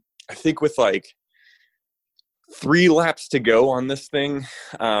I think with like 3 laps to go on this thing,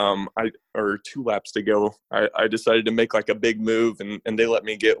 or 2 laps to go, I decided to make like a big move, and they let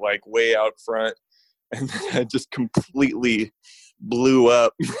me get like way out front, and then I just completely blew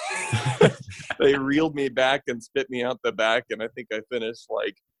up. They reeled me back and spit me out the back, and I think I finished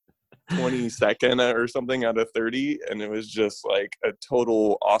like 22nd or something out of 30, and it was just like a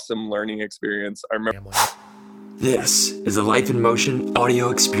total awesome learning experience. I remember. This is the Life in Motion audio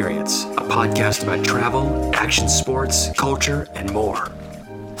experience, a podcast about travel, action sports, culture, and more.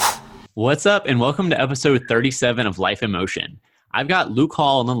 What's up, and welcome to episode 37 of Life in Motion. I've got Luke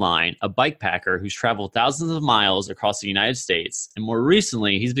Hall on the line, a bike packer who's traveled thousands of miles across the United States, and more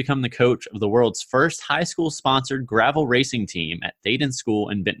recently, he's become the coach of the world's first high school-sponsored gravel racing team at Thaden School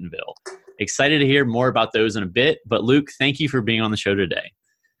in Bentonville. Excited to hear more about those in a bit, but Luke, thank you for being on the show today.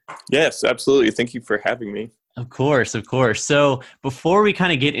 Yes, absolutely. Thank you for having me. Of course, of course. So before we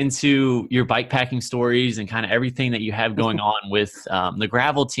kind of get into your bike packing stories and kind of everything that you have going on with the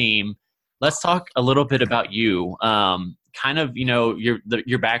gravel team, let's talk a little bit about you. Kind of, you know,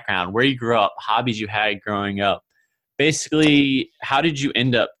 your background, where you grew up, hobbies you had growing up. Basically, how did you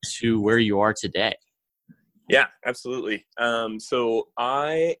end up to where you are today? Yeah, absolutely. So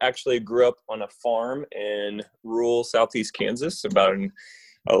I actually grew up on a farm in rural southeast Kansas, about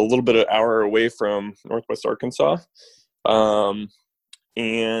a little bit of an hour away from Northwest Arkansas. I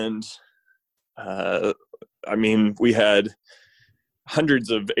mean, we had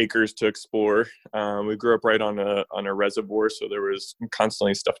hundreds of acres to explore. We grew up right on a reservoir, so there was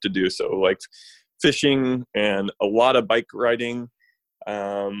constantly stuff to do. So like fishing and a lot of bike riding,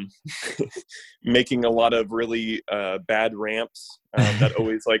 making a lot of really bad ramps that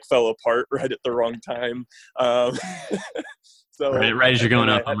always like fell apart right at the wrong time. So right as you're going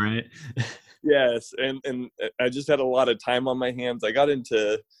up them, right? Yes, and I just had a lot of time on my hands. I got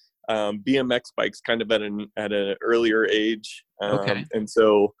into BMX bikes kind of at an earlier age, Okay. and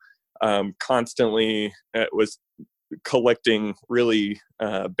so constantly was collecting really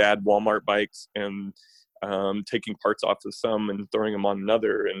bad Walmart bikes and taking parts off of some and throwing them on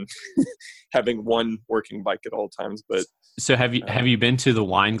another, and having one working bike at all times. But so have you been to the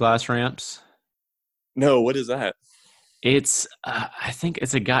wine glass ramps? No, what is that? It's I think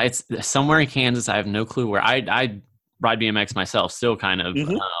it's a guy. It's somewhere in Kansas. I have no clue where. I ride BMX myself, still kind of.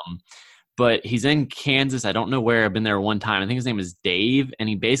 Mm-hmm. But he's in Kansas. I don't know where. I've been there one time. I think his name is Dave, and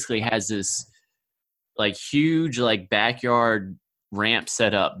he basically has this like huge like backyard ramp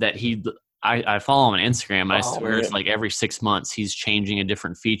set up that I follow him on Instagram, and I swear it's like every 6 months he's changing a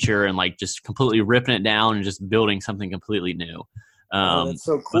different feature and like just completely ripping it down and just building something completely new. That's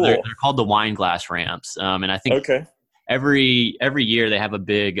so cool. They're called the wine glass ramps, and I think every year they have a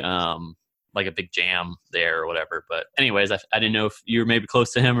big like a big jam there or whatever. But anyways, I didn't know if you were maybe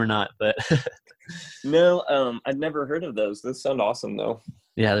close to him or not, but No, I'd never heard of those. Those sound awesome though.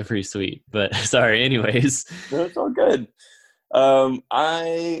 Yeah, they're pretty sweet. But sorry, anyways. No, it's all good.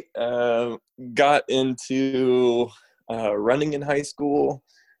 I got into running in high school,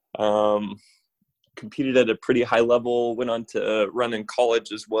 competed at a pretty high level, went on to run in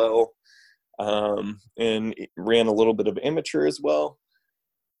college as well, and ran a little bit of amateur as well.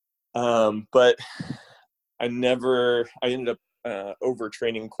 But I ended up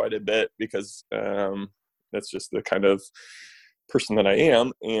overtraining quite a bit because that's just the kind of person that I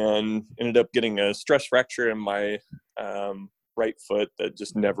am, and ended up getting a stress fracture in my right foot that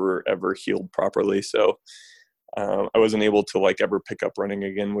just never ever healed properly. So I wasn't able to like ever pick up running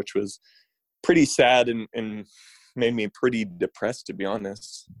again, which was pretty sad and made me pretty depressed, to be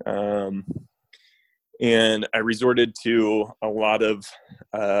honest. And I resorted to a lot of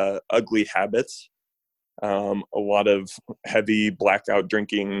ugly habits, a lot of heavy blackout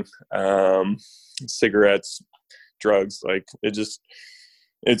drinking, cigarettes, drugs. Like it's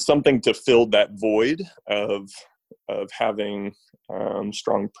something to fill that void of having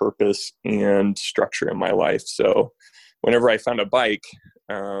strong purpose and structure in my life. So whenever I found a bike,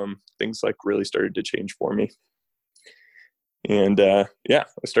 things like really started to change for me. And I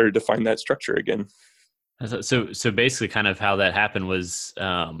started to find that structure again. So basically kind of how that happened was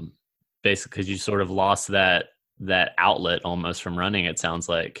basically because you sort of lost that outlet almost from running, it sounds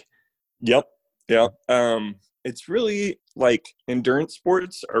like. Yep. Yeah. It's really like endurance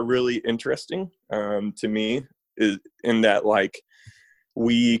sports are really interesting to me, in that like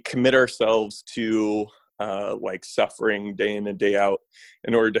we commit ourselves to like suffering day in and day out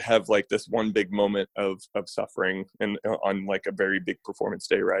in order to have like this one big moment of suffering and on like a very big performance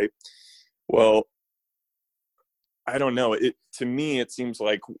day, right? Well, I don't know. To me, it seems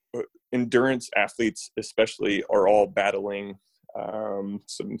like endurance athletes especially are all battling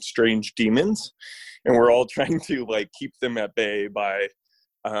some strange demons, and we're all trying to like keep them at bay by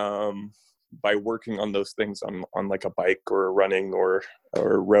working on those things on like a bike or running or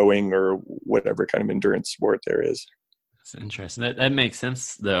rowing or whatever kind of endurance sport there is. That's interesting. That makes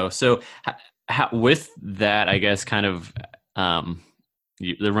sense though. So how, with that, I guess kind of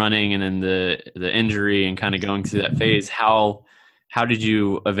the running and then the injury and kind of going through that phase, how did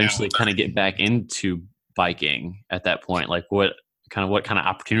you eventually kind of get back into biking at that point? Like what kind of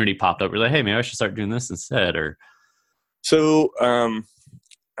opportunity popped up? You're like, hey, maybe I should start doing this instead. Or so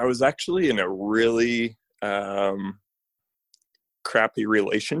I was actually in a really crappy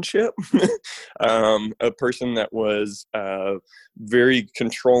relationship. A person that was very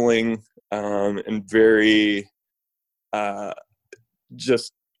controlling and very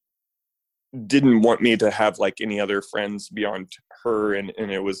just didn't want me to have like any other friends beyond her, and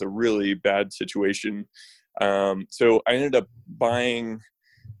it was a really bad situation. So I ended up buying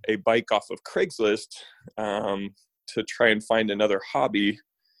a bike off of Craigslist to try and find another hobby,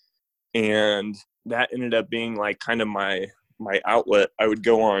 and that ended up being like kind of my outlet. I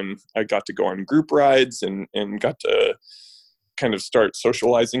got to go on group rides and got to kind of start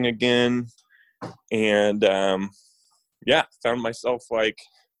socializing again, and found myself like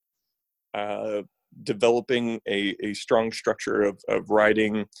developing a strong structure of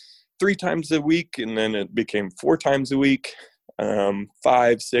riding 3 times a week, and then it became 4 times a week,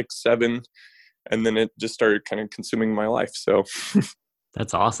 5, 6, 7, and then it just started kind of consuming my life. So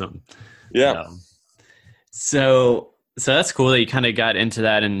that's awesome. Yeah. So that's cool that you kind of got into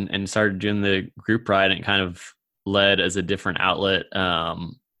that and started doing the group ride, and it kind of led as a different outlet,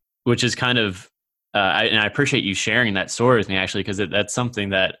 which is kind of, and I appreciate you sharing that story with me actually, because that's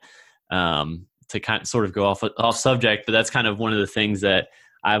something that, to kind of sort of go off subject, but that's kind of one of the things that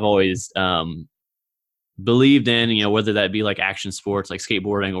I've always believed in, you know, whether that be like action sports like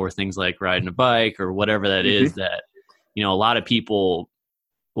skateboarding or things like riding a bike or whatever that is, that, you know, a lot of people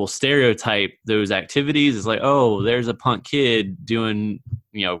will stereotype those activities as like, oh, there's a punk kid doing,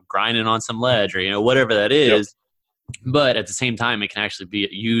 you know, grinding on some ledge or, you know, whatever that is. Yep. But at the same time, it can actually be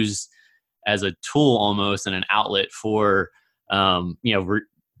used as a tool almost and an outlet for, you know,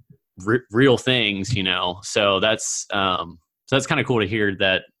 real things, you know. So that's kind of cool to hear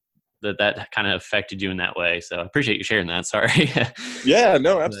that kind of affected you in that way. So I appreciate you sharing that. Sorry. Yeah,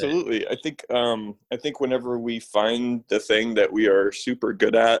 no, absolutely. I think whenever we find the thing that we are super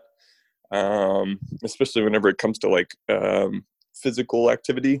good at, especially whenever it comes to like physical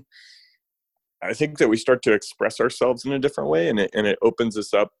activity, I think that we start to express ourselves in a different way, and it opens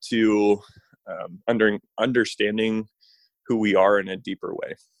us up to understanding who we are in a deeper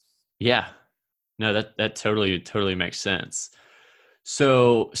way. Yeah, no, that totally makes sense.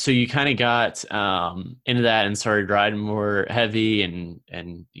 So you kind of got into that and started riding more heavy and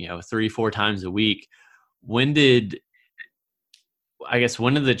you know 3-4 times a week. When did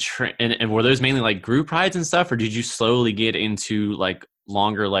the and were those mainly like group rides and stuff, or did you slowly get into like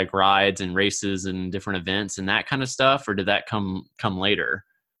longer like rides and races and different events and that kind of stuff, or did that come later?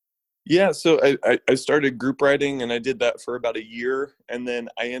 Yeah, so I started group riding, and I did that for about a year, and then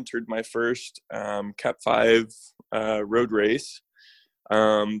I entered my first Cat 5 road race.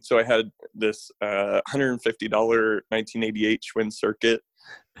 So I had this $150 1988 Schwinn circuit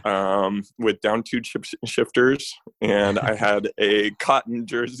with down tube shifters, and I had a cotton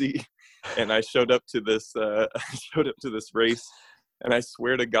jersey, and I showed up to this race, and I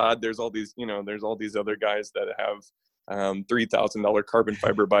swear to God, there's all these other guys that have $3,000 carbon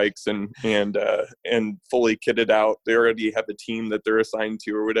fiber bikes and fully kitted out. They already have a team that they're assigned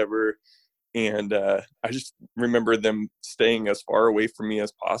to or whatever. And I just remember them staying as far away from me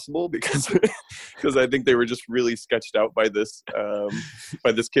as possible because I think they were just really sketched out by this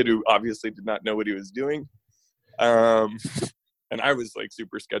kid who obviously did not know what he was doing. And I was like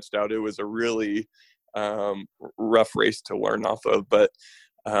super sketched out. It was a really rough race to learn off of. But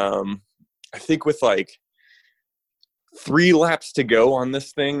I think with like 3 laps to go on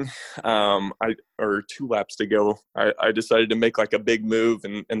this thing, or 2 laps to go, I decided to make like a big move,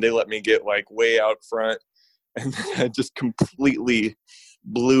 and they let me get like way out front, and then I just completely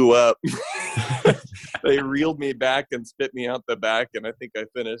blew up. They reeled me back and spit me out the back, and I think I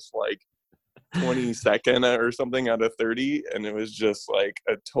finished like 22nd or something out of 30, and it was just like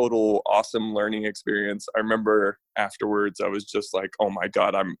a total awesome learning experience. I remember afterwards I was just like, oh my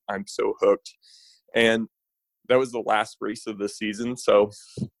God, I'm so hooked. And that was the last race of the season. So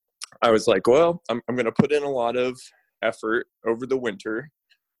I was like, well, I'm going to put in a lot of effort over the winter,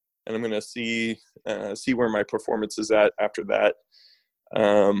 and I'm going to see where my performance is at after that.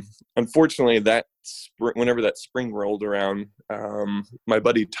 Unfortunately, whenever that spring rolled around, my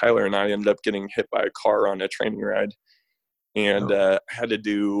buddy Tyler and I ended up getting hit by a car on a training ride, and had to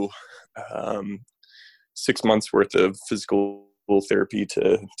do 6 months worth of physical therapy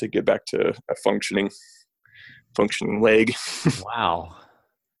to get back to a functioning leg. Wow.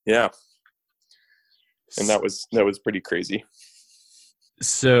 Yeah. And that was pretty crazy.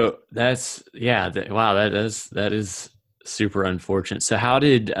 So that is super unfortunate. So how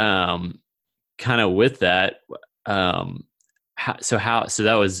did kind of with that so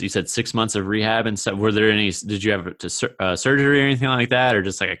that was, you said 6 months of rehab and stuff. Were there any, did you have surgery or anything like that, or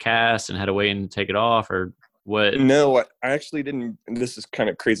just like a cast and had to wait and take it off, or what? No, I actually didn't. This is kind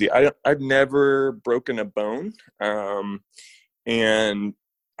of crazy. I've never broken a bone. And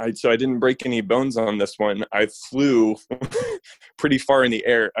I didn't break any bones on this one. I flew pretty far in the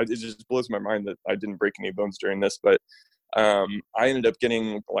air. It just blows my mind that I didn't break any bones during this, but I ended up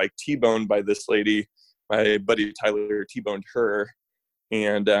getting like T-boned by this lady. My buddy Tyler T-boned her,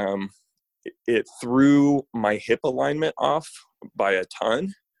 and it threw my hip alignment off by a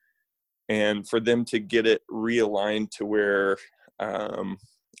ton. And for them to get it realigned to where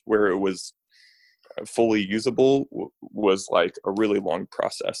it was fully usable was like a really long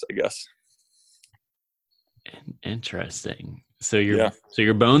process, I guess. Interesting. So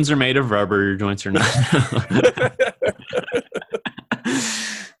your bones are made of rubber, your joints are not.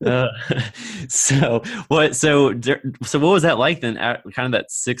 So what was that like then, kind of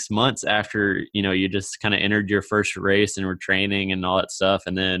that 6 months after, you just kind of entered your first race and were training and all that stuff,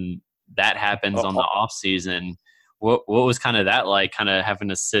 and then that happens on the off season? What was kind of that like, kind of having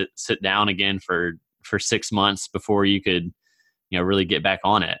to sit down again for 6 months before you could, really get back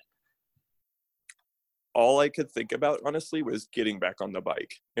on it? All I could think about, honestly, was getting back on the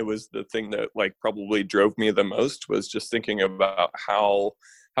bike. It was the thing that like probably drove me the most, was just thinking about how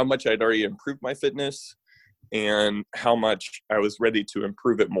much I'd already improved my fitness and how much I was ready to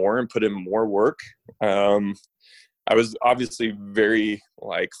improve it more and put in more work. I was obviously very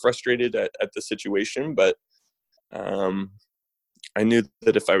like frustrated at the situation, but I knew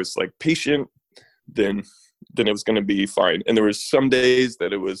that if I was like patient, then it was going to be fine. And there was some days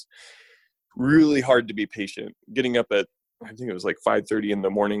that it was really hard to be patient. Getting up at, I think it was like 5:30 in the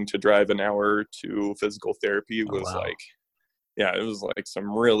morning to drive an hour to physical therapy was it was like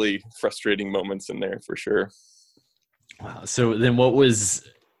some really frustrating moments in there for sure. Wow. So then what was,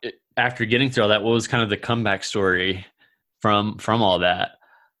 after getting through all that, what was kind of the comeback story from all that?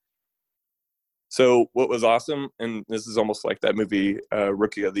 So what was awesome, and this is almost like that movie,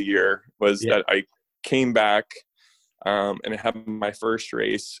 Rookie of the Year, was that I came back and I had my first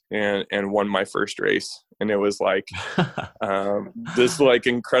race and won my first race. And it was like this like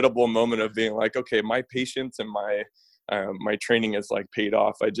incredible moment of being like, okay, my patience and my training is like paid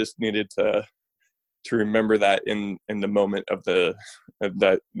off. I just needed to remember that in the moment of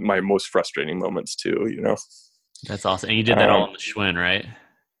that my most frustrating moments too, That's awesome. And you did that all in the Schwinn, right?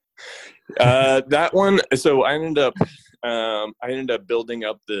 That one. So I ended up building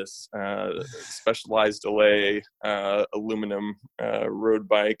up this Specialized Delay aluminum road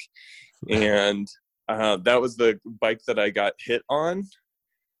bike, and that was the bike that I got hit on.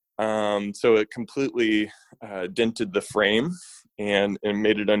 So it completely dented the frame and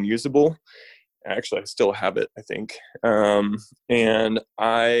made it unusable. Actually, I still have it, I think. And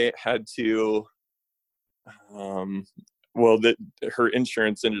I had to, her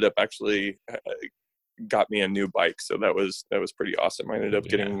insurance ended up actually got me a new bike. So that was pretty awesome. I ended up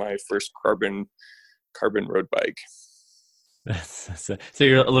getting my first carbon road bike. So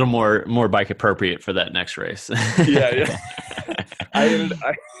you're a little more bike appropriate for that next race. Yeah. I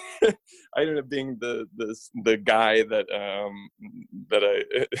ended up being the guy that I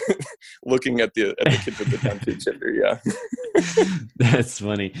looking at the kid with the dented gender. Yeah. That's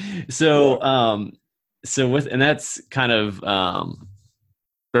funny. So that's kind of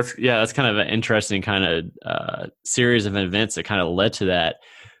that's kind of an interesting kind of series of events that kind of led to that.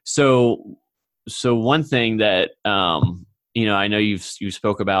 So one thing that I know you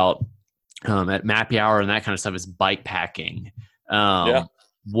spoke about at Mappy Hour and that kind of stuff is bike packing. I'm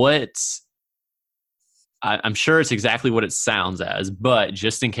sure it's exactly what it sounds as, but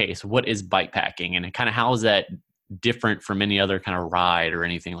just in case, what is bike packing, and kind of how is that different from any other kind of ride or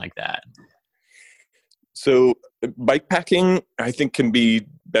anything like that? So bike packing, I think, can be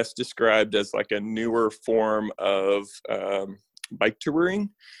best described as like a newer form of bike touring.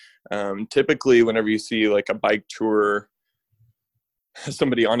 Typically, whenever you see like a bike tour,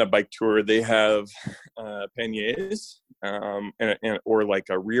 somebody on a bike tour, they have panniers or like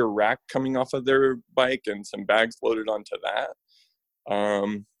a rear rack coming off of their bike and some bags loaded onto that.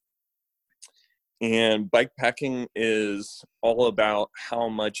 And bike packing is all about how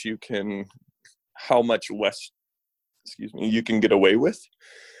much less, you can get away with.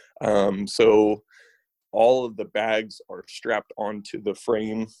 So all of the bags are strapped onto the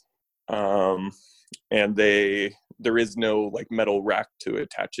frame, and there is no like metal rack to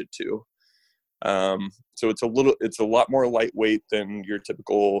attach it to. So it's a lot more lightweight than your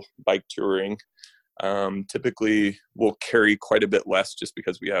typical bike touring. Typically we'll carry quite a bit less just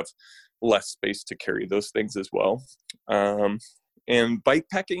because we have less space to carry those things as well. And bike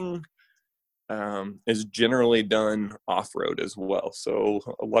packing is generally done off-road as well. So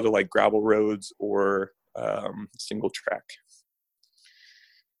a lot of like gravel roads or single track.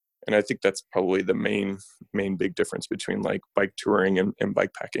 And I think that's probably the main big difference between like bike touring and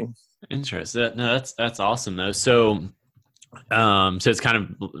bike packing. Interesting. No, that's awesome though. So it's kind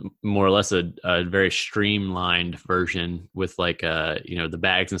of more or less a very streamlined version with like the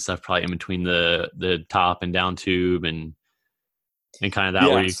bags and stuff probably in between the top and down tube and kind of that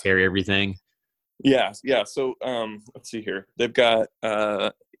Yes. way you carry everything. Yeah. So let's see here. They've got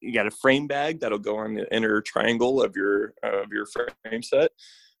you got a frame bag that'll go on the inner triangle of your frame set.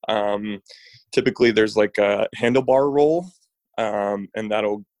 Typically there's like a handlebar roll, and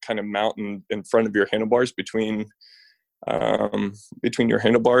that'll kind of mount in front of your handlebars between your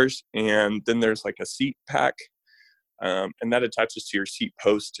handlebars. And then there's like a seat pack, and that attaches to your seat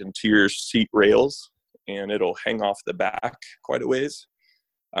post and to your seat rails, and it'll hang off the back quite a ways.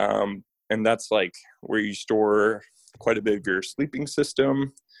 And that's like where you store quite a bit of your sleeping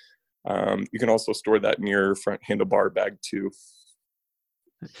system. You can also store that in your front handlebar bag too.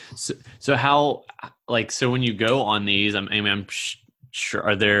 So how, like, so when you go on these, I'm sure,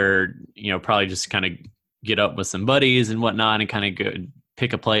 are there, probably just kind of get up with some buddies and whatnot and kind of go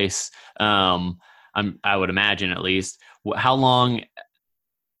pick a place. I would imagine at least. How long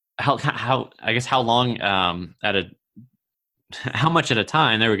how much at a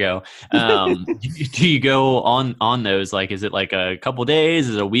time? There we go. Do you go on those? Like, is it like a couple days?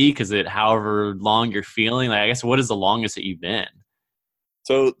 Is it a week? Is it however long you're feeling? Like, I guess, what is the longest that you've been?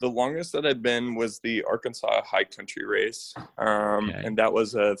 So the longest that I'd been was the Arkansas High Country Race. Okay. And that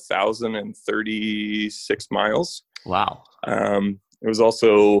was 1,036 miles. Wow. It was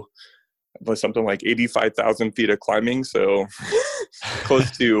also something like 85,000 feet of climbing. So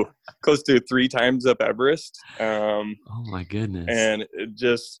close to 3 times up Everest. Oh my goodness. And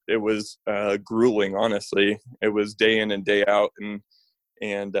it was grueling, honestly. It was day in and day out.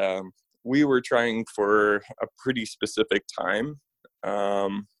 And we were trying for a pretty specific time.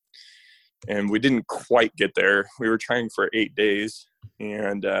 And we didn't quite get there. We were trying for 8 days,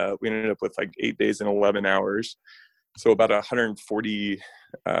 and we ended up with like 8 days and 11 hours. So about 140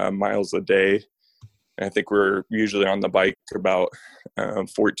 miles a day. And I think we're usually on the bike about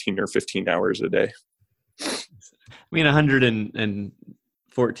 14 or 15 hours a day. I mean,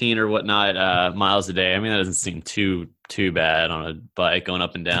 114 or whatnot miles a day. I mean, that doesn't seem too bad on a bike going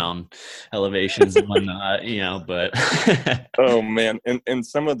up and down elevations and whatnot, but oh man. And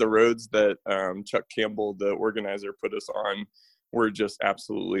some of the roads that Chuck Campbell, the organizer, put us on were just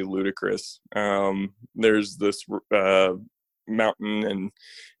absolutely ludicrous. There's this mountain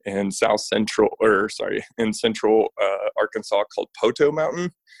in central Arkansas called Poto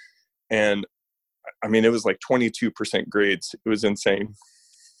Mountain. And I mean, it was like 22% grades. It was insane.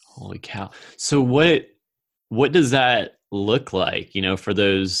 Holy cow. So what does that look like, for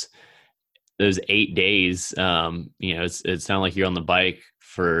those 8 days? It sounds like you're on the bike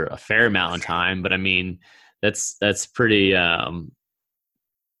for a fair amount of time, but I mean, that's pretty, a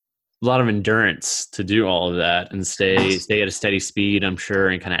lot of endurance to do all of that and stay at a steady speed, I'm sure,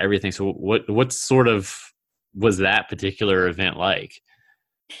 and kind of everything. So what sort of was that particular event like?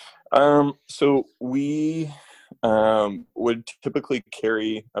 So we would typically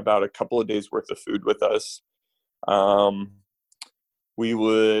carry about a couple of days worth of food with us. We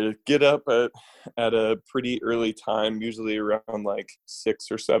would get up at a pretty early time, usually around like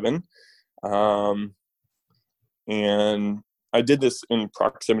 6 or 7. And I did this in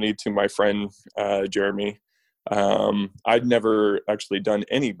proximity to my friend, Jeremy. I'd never actually done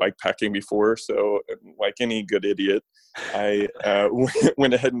any bike packing before. So like any good idiot, I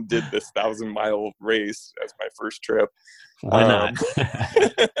went ahead and did this 1,000-mile race as my first trip. Why not?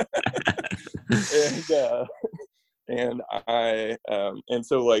 And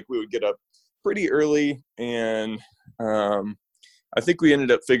so like we would get up pretty early, and I think we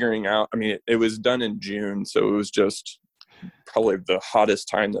ended up figuring out, I mean, it was done in June, so it was just probably the hottest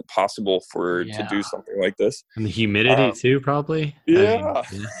time that possible to do something like this. And the humidity too, probably. Yeah.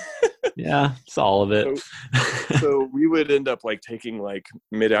 Yeah, it's all of it. So we would end up like taking like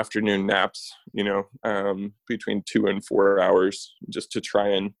mid-afternoon naps, between 2 and 4 hours, just to try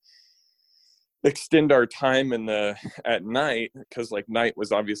and extend our time at night, because like night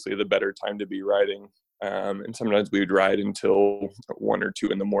was obviously the better time to be riding. And sometimes we would ride until 1 or 2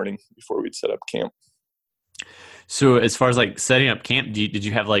 in the morning before we'd set up camp. So as far as like setting up camp, did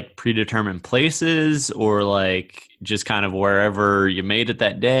you have like predetermined places, or like just kind of wherever you made it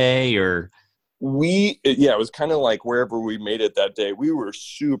that day? Or It was kind of like wherever we made it that day. We were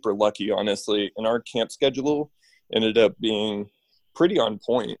super lucky, honestly, and our camp schedule ended up being pretty on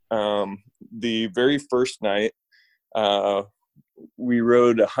point. The very first night, we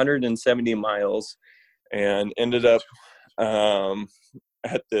rode 170 miles and ended up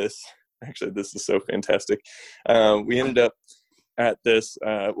at this. Actually, this is so fantastic. We ended up at this,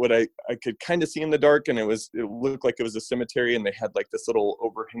 what I could kind of see in the dark, and it looked like it was a cemetery, and they had like this little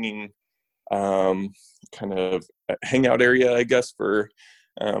overhanging kind of hangout area, I guess, for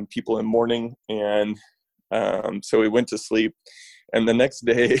people in mourning. And so we went to sleep, and the next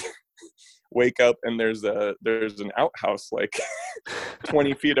day wake up and there's an outhouse like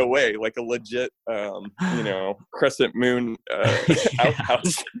 20 feet away, like a legit crescent moon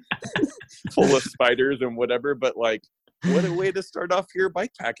outhouse full of spiders and whatever. But like, what a way to start off your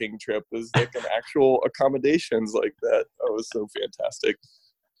bike packing trip, is like an actual accommodations like that. That was so fantastic.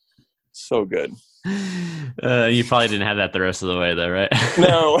 So good. You probably didn't have that the rest of the way though, right?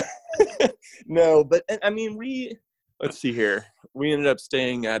 No, but I mean, let's see here. We ended up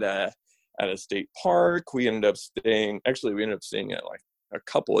staying at a state park. We ended up staying at like a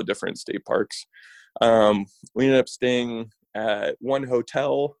couple of different state parks. We ended up staying at one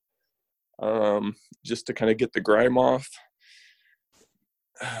hotel, just to kind of get the grime off.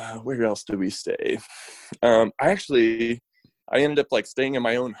 Where else did we stay? I ended up like staying in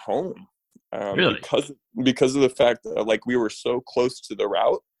my own home, Really? because of the fact that like we were so close to the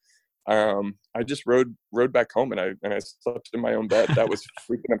route. I just rode back home, and I slept in my own bed. That was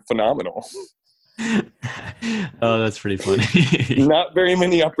freaking phenomenal. Oh, that's pretty funny. Not very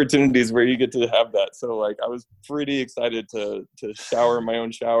many opportunities where you get to have that. So like, I was pretty excited to shower in my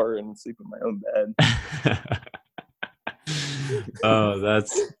own shower and sleep in my own bed. Oh,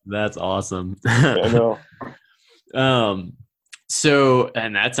 that's awesome. I know. So,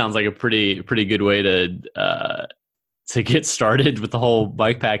 and that sounds like a pretty good way to get started with the whole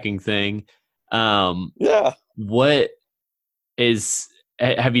bike packing thing. Yeah.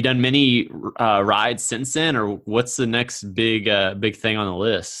 Have you done many rides since then, or what's the next big thing on the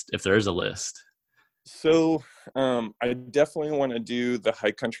list, if there is a list? So I definitely want to do the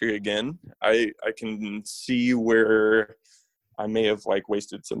high country again. I can see where I may have like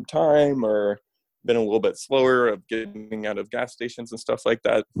wasted some time or been a little bit slower of getting out of gas stations and stuff like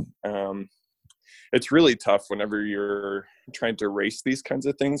that. It's really tough whenever you're trying to race these kinds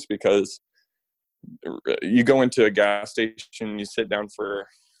of things, because you go into a gas station, you sit down for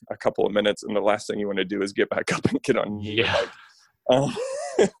a couple of minutes, and the last thing you want to do is get back up and get on your bike.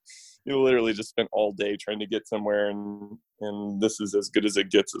 You literally just spent all day trying to get somewhere, and this is as good as it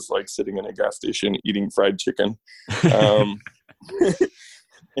gets, is like sitting in a gas station eating fried chicken.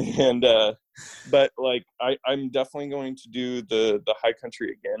 But like, I'm definitely going to do the high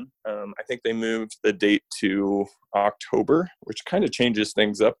country again. I think they moved the date to October, which kind of changes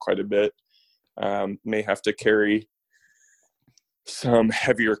things up quite a bit. May have to carry some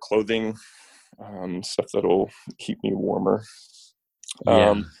heavier clothing, stuff that'll keep me warmer.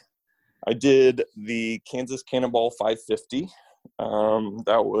 I did the Kansas Cannonball 550.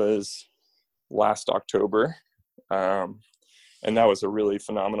 That was last October. And that was a really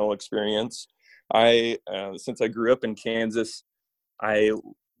phenomenal experience. Since I grew up in Kansas, I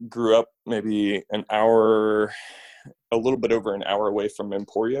grew up maybe a little bit over an hour away from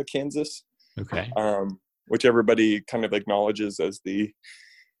Emporia, Kansas. Okay. Which everybody kind of acknowledges as the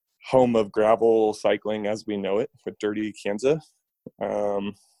home of gravel cycling as we know it, with dirty Kansas.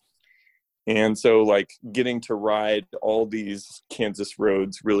 And so like, getting to ride all these Kansas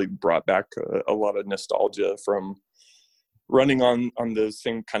roads really brought back a lot of nostalgia from running on those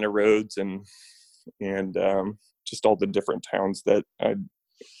same kind of roads, and just all the different towns that I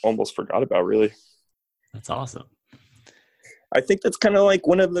almost forgot about, really. That's awesome. I think that's kind of like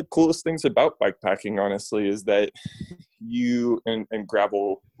one of the coolest things about bike packing, honestly, is that you and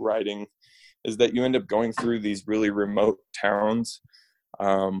gravel riding is that you end up going through these really remote towns.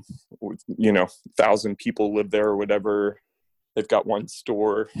 1,000 people live there or whatever. They've got one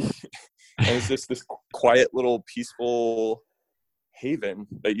store. And it's just this quiet little peaceful haven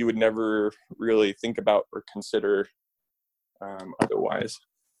that you would never really think about or consider otherwise.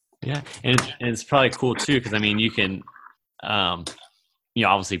 Yeah. And it's probably cool too, because I mean, you can,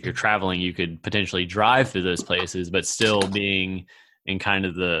 obviously if you're traveling, you could potentially drive through those places, but still being in kind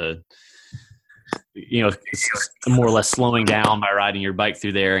of the, more or less slowing down by riding your bike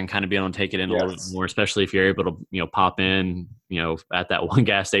through there and kind of being able to take it in a little bit Yes. more, especially if you're able to, pop in, at that one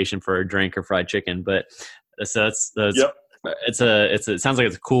gas station for a drink or fried chicken. But so Yep. it sounds like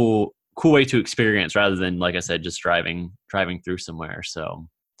it's a cool way to experience rather than, like I said, just driving through somewhere. So,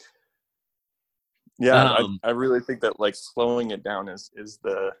 Yeah, um, I really think that like slowing it down is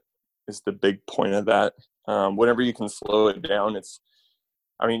the big point of that. Whenever you can slow it down,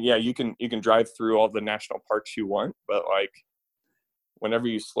 yeah, you can drive through all the national parks you want, but like whenever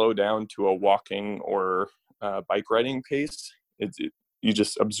you slow down to a walking or bike riding pace, you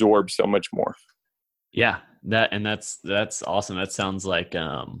just absorb so much more. yeah, that's awesome. That sounds like,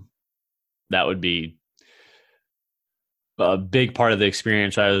 that would be a big part of the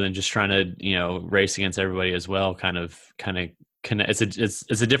experience rather than just trying to, race against everybody as well. Kind of connect.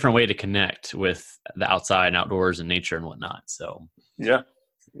 It's a different way to connect with the outside and outdoors and nature and whatnot. So, Yeah.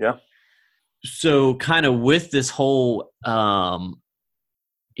 so kind of with this whole, kind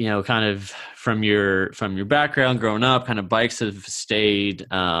of from your background growing up, kind of bikes have stayed,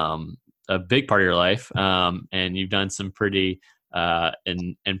 a big part of your life. And you've done some pretty,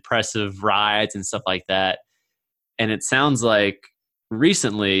 impressive rides and stuff like that. And it sounds like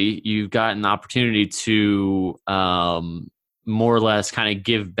recently you've gotten the opportunity to, more or less kind of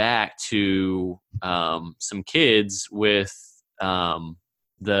give back to, some kids with,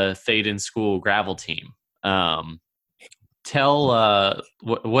 the Thaden School gravel team. Tell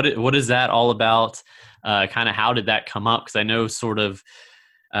what is that all about? Kind of how did that come up? Because I know sort of,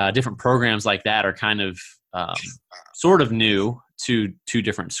 different programs like that are kind of, sort of new to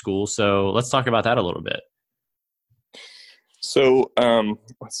different schools. So let's talk about that a little bit. So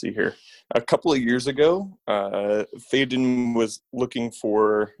let's see here. A couple of years ago, Thaden was looking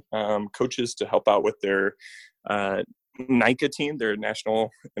for coaches to help out with their NICA team, their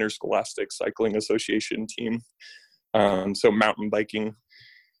National Interscholastic Cycling Association team. So mountain biking,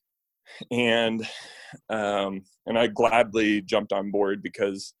 and I gladly jumped on board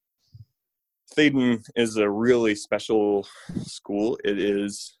because Thaden is a really special school.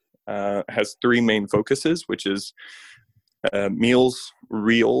 It has three main focuses, which is meals,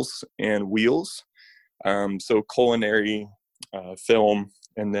 reels, and wheels. So culinary, film,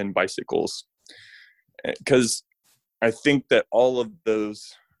 and then bicycles. Because I think that all of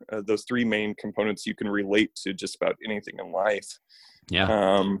those three main components you can relate to just about anything in life.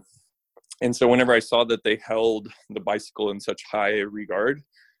 Yeah. And so whenever I saw that they held the bicycle in such high regard,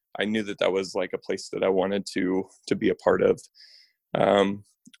 I knew that was like a place that I wanted to be a part of.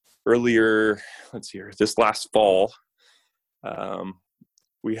 Earlier, this last fall,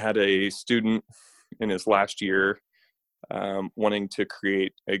 we had a student in his last year wanting to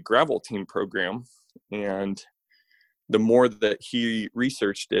create a gravel team program. And the more that he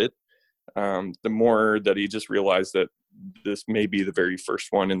researched it, the more that he just realized that this may be the very first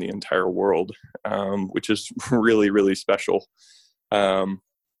one in the entire world, which is really, really special.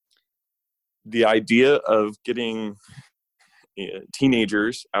 The idea of getting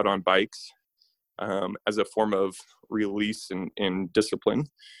teenagers out on bikes as a form of release and discipline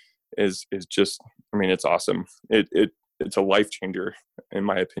is just, it's awesome. It's a life changer, in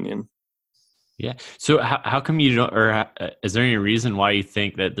my opinion. Yeah. So how come you don't, or is there any reason why you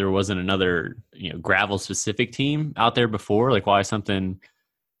think that there wasn't another, gravel specific team out there before? Like why something?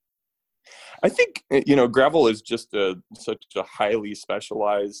 I think, gravel is just such a highly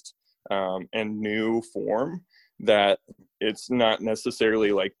specialized and new form that it's not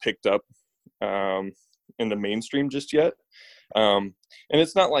necessarily like picked up in the mainstream just yet. And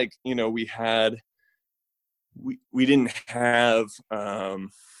it's not like, we didn't have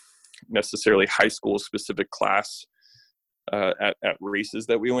necessarily high school specific class at races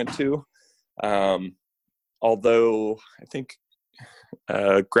that we went to. Although I think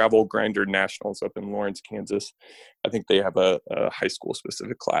Gravel Grinder Nationals up in Lawrence, Kansas, I think they have a high school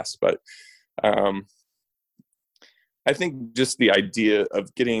specific class. But I think just the idea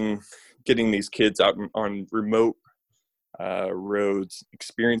of getting these kids out on remote roads,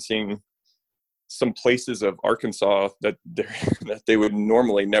 experiencing some places of Arkansas that they would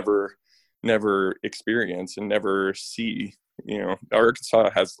normally never experience and never see.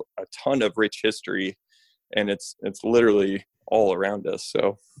 Arkansas has a ton of rich history, and it's literally all around us.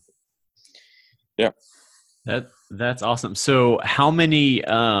 So, yeah, that's awesome. So, how many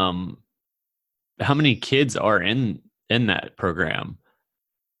kids are in that program?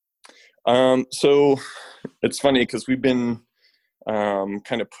 So it's funny because we've been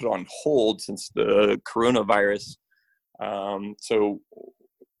kind of put on hold since the coronavirus. So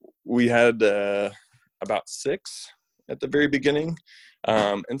we had about 6 at the very beginning.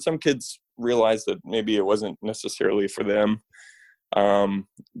 And some kids realized that maybe it wasn't necessarily for them.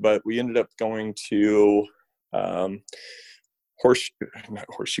 But we ended up going to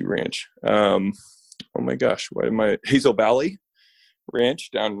Horseshoe Ranch. Oh my gosh, Hazel Valley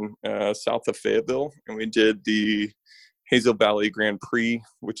Ranch down south of Fayetteville. And we did the Hazel Valley Grand Prix,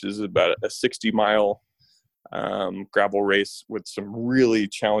 which is about a 60-mile gravel race with some really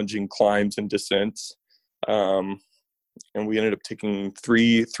challenging climbs and descents. And we ended up taking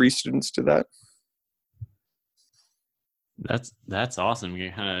three students to that. That's awesome.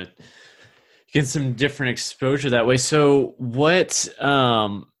 You kind of get some different exposure that way. So what,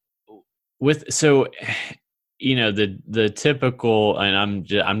 the typical, and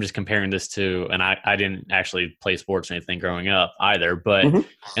I'm just comparing this to, and I didn't actually play sports or anything growing up either, but in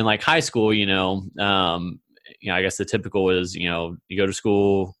like high school, I guess the typical is, you go to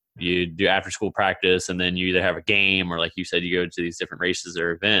school, you do after school practice, and then you either have a game or, like you said, you go to these different races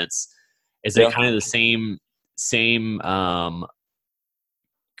or events. Is it kind of the same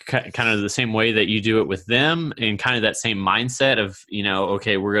kind of the same way that you do it with them, and kind of that same mindset of,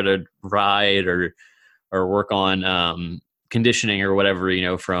 okay, we're going to ride or work on conditioning or whatever,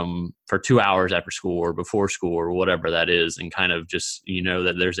 for 2 hours after school or before school or whatever that is, and kind of just,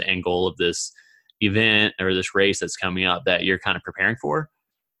 that there's an end goal of this event or this race that's coming up that you're kind of preparing for?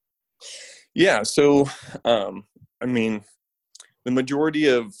 Yeah. So, the majority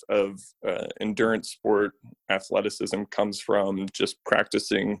of endurance sport athleticism comes from just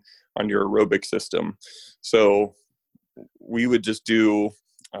practicing on your aerobic system. So we would just do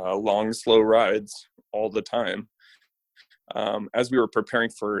long, slow rides all the time. As we were preparing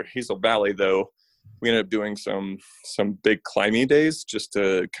for Hazel Valley, though, we ended up doing some big climbing days just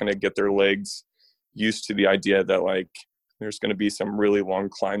to kind of get their legs used to the idea that, like, there's going to be some really long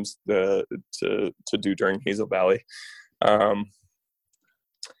climbs to do during Hazel Valley.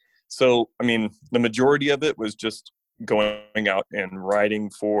 So, the majority of it was just going out and riding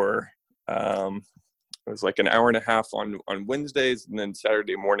for, it was like an hour and a half on Wednesdays, and then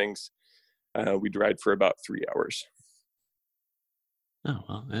Saturday mornings, we'd ride for about 3 hours. Oh,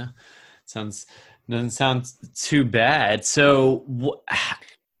 well, yeah. Doesn't sound too bad. So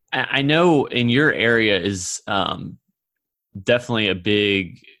I know in your area is definitely a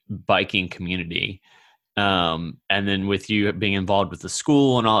big biking community. And then with you being involved with the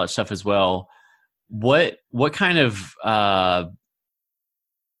school and all that stuff as well, what kind of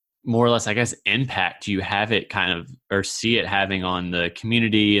more or less, I guess, impact do you have it kind of, or see it having on the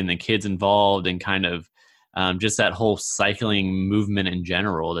community and the kids involved, and kind of just that whole cycling movement in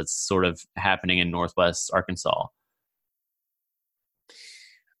general that's sort of happening in Northwest Arkansas?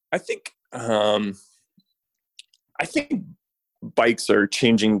 I think bikes are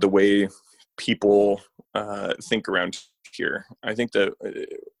changing the way people think around here. I think that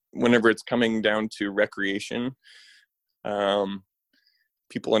whenever it's coming down to recreation,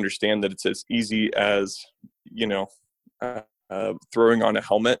 people understand that it's as easy as, throwing on a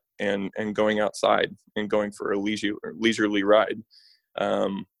helmet and going outside and going for a leisurely ride.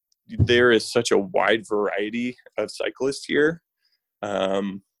 There is such a wide variety of cyclists here,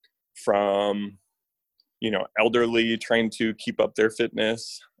 from, elderly trying to keep up their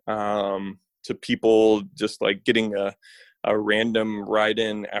fitness, to people just like getting a random ride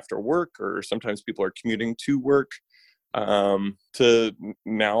in after work, or sometimes people are commuting to work, to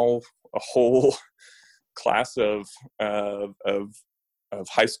now a whole class of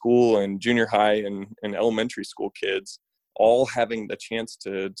high school and junior high and elementary school kids all having the chance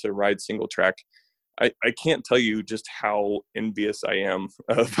to ride single track. I can't tell you just how envious I am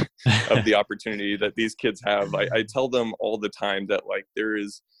of the opportunity that these kids have. I tell them all the time that, like, there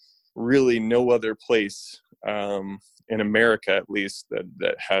is really no other place in America, at least,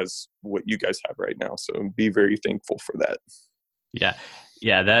 that has what you guys have right now. So be very thankful for that.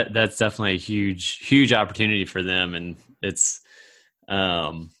 Yeah, that's definitely a huge opportunity for them, and it's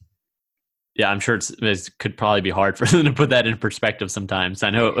I'm sure it could probably be hard for them to put that in perspective sometimes. I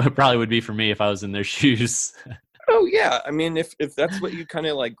know it probably would be for me if I was in their shoes. Oh yeah, if that's what you kind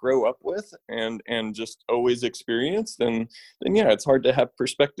of like grow up with and just always experience, then yeah, it's hard to have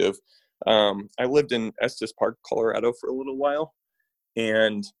perspective. I lived in Estes Park, Colorado for a little while,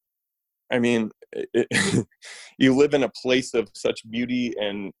 and you live in a place of such beauty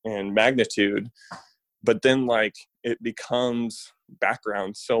and magnitude, but then, like, it becomes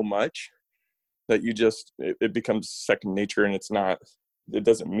background so much that you just, it becomes second nature, and it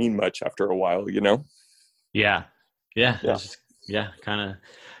doesn't mean much after a while, Yeah. It's Yeah, kind of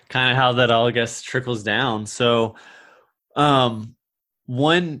how that all, I guess, trickles down. So, um,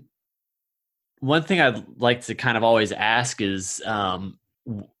 one one thing I'd like to kind of always ask is kind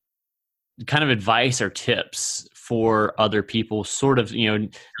of advice or tips for other people, sort of,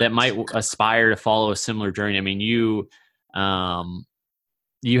 that might aspire to follow a similar journey. I mean, um,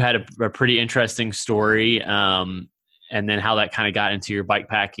 you had a pretty interesting story, and then how that kind of got into your bike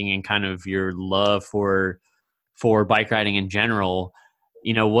packing and kind of your love for bike riding in general.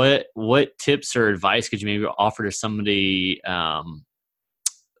 What tips or advice could you maybe offer to somebody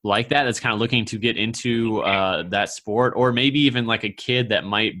like that's kind of looking to get into that sport, or maybe even like a kid that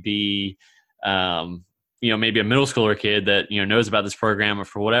might be maybe a middle schooler kid that knows about this program, or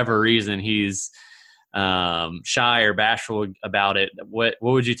for whatever reason he's shy or bashful about it? What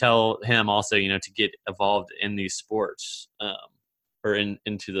would you tell him also, to get involved in these sports, or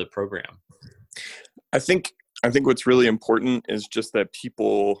into the program? I think what's really important is just that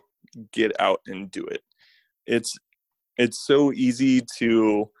people get out and do it. It's so easy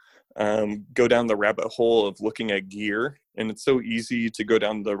to go down the rabbit hole of looking at gear, and it's so easy to go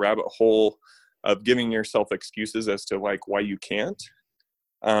down the rabbit hole of giving yourself excuses as to like why you can't.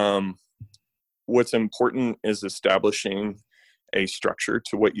 What's important is establishing a structure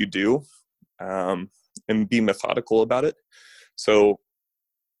to what you do, and be methodical about it. So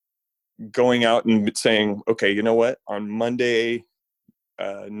going out and saying, okay, you know what, on Monday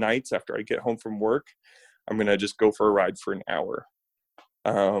nights after I get home from work, I'm going to just go for a ride for an hour.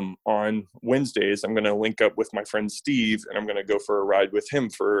 On Wednesdays, I'm going to link up with my friend Steve, and I'm going to go for a ride with him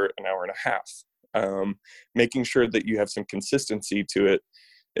for an hour and a half. Making sure that you have some consistency to it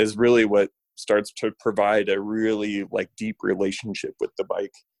is really what starts to provide a really like deep relationship with the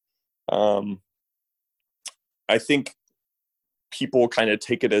bike. I think people kind of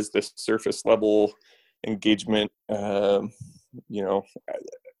take it as this surface level engagement,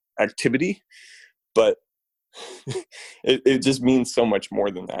 activity, but it just means so much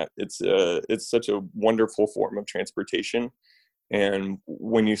more than that. It's such a wonderful form of transportation. And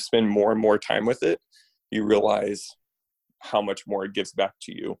when you spend more and more time with it, you realize how much more it gives back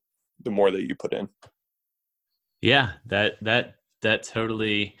to you the more that you put in. Yeah, that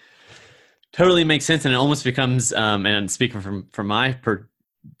totally makes sense. And it almost becomes, and speaking from my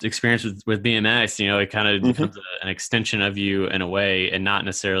experience with BMX, it kind of becomes an extension of you in a way, and not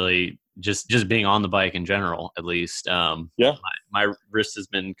necessarily just being on the bike in general, at least. My wrist has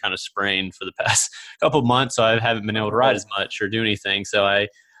been kind of sprained for the past couple of months, so I haven't been able to ride as much or do anything. So I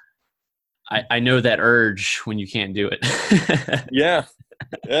know that urge when you can't do it. Yeah,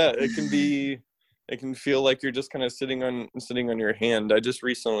 it can feel like you're just kind of sitting on your hand. I just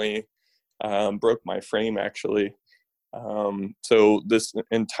recently broke my frame, actually. So this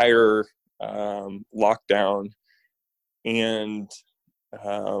entire lockdown and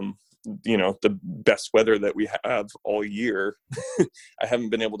the best weather that we have all year, I haven't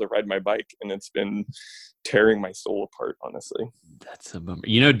been able to ride my bike, and it's been tearing my soul apart, honestly. That's a bummer.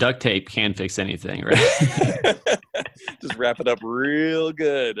 Duct tape can fix anything, right? Just wrap it up real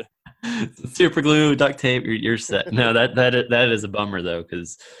good. Super glue, duct tape, you're set. No, that is a bummer though,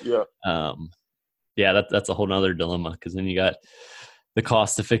 because that's a whole nother dilemma, because then you got the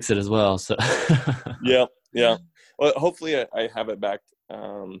cost to fix it as well. So yeah. Well, hopefully I have it back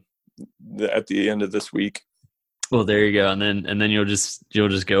at the end of this week. Well, there you go, and then you'll just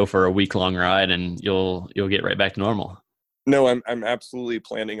go for a week-long ride, and you'll get right back to normal. No, I'm absolutely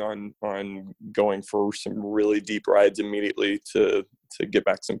planning on going for some really deep rides immediately to get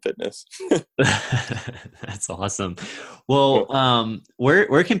back some fitness. That's awesome. Well,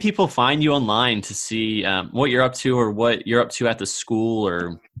 where can people find you online to see what you're up to, or what you're up to at the school,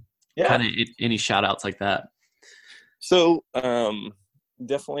 or kind of any shout outs like that? So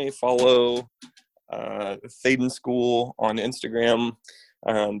definitely follow Thaden School on Instagram.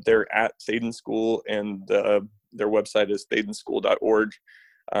 They're at Thaden School, and their website is thadenschool.org.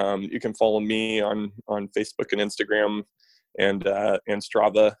 You can follow me on Facebook and Instagram and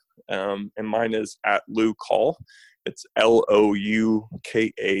Strava. And mine is at Lou Call. It's Loukall.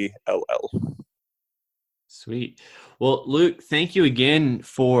 Sweet. Well, Luke, thank you again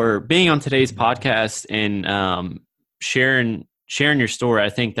for being on today's podcast and sharing your story. I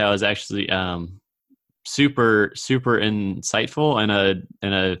think that was actually super, super insightful,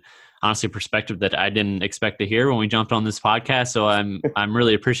 and a honestly perspective that I didn't expect to hear when we jumped on this podcast. So I'm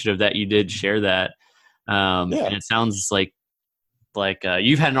really appreciative that you did share that. And it sounds like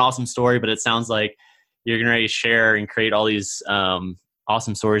you've had an awesome story, but it sounds like you're going to share and create all these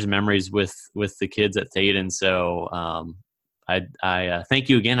awesome stories and memories with the kids at Thaden. So I thank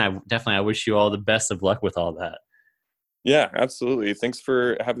you again. I wish you all the best of luck with all that. Yeah, absolutely. Thanks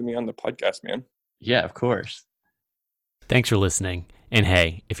for having me on the podcast, man. Yeah, of course. Thanks for listening. And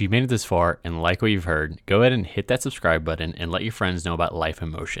hey, if you made it this far and like what you've heard, go ahead and hit that subscribe button and let your friends know about Life in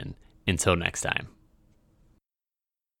Motion. Until next time.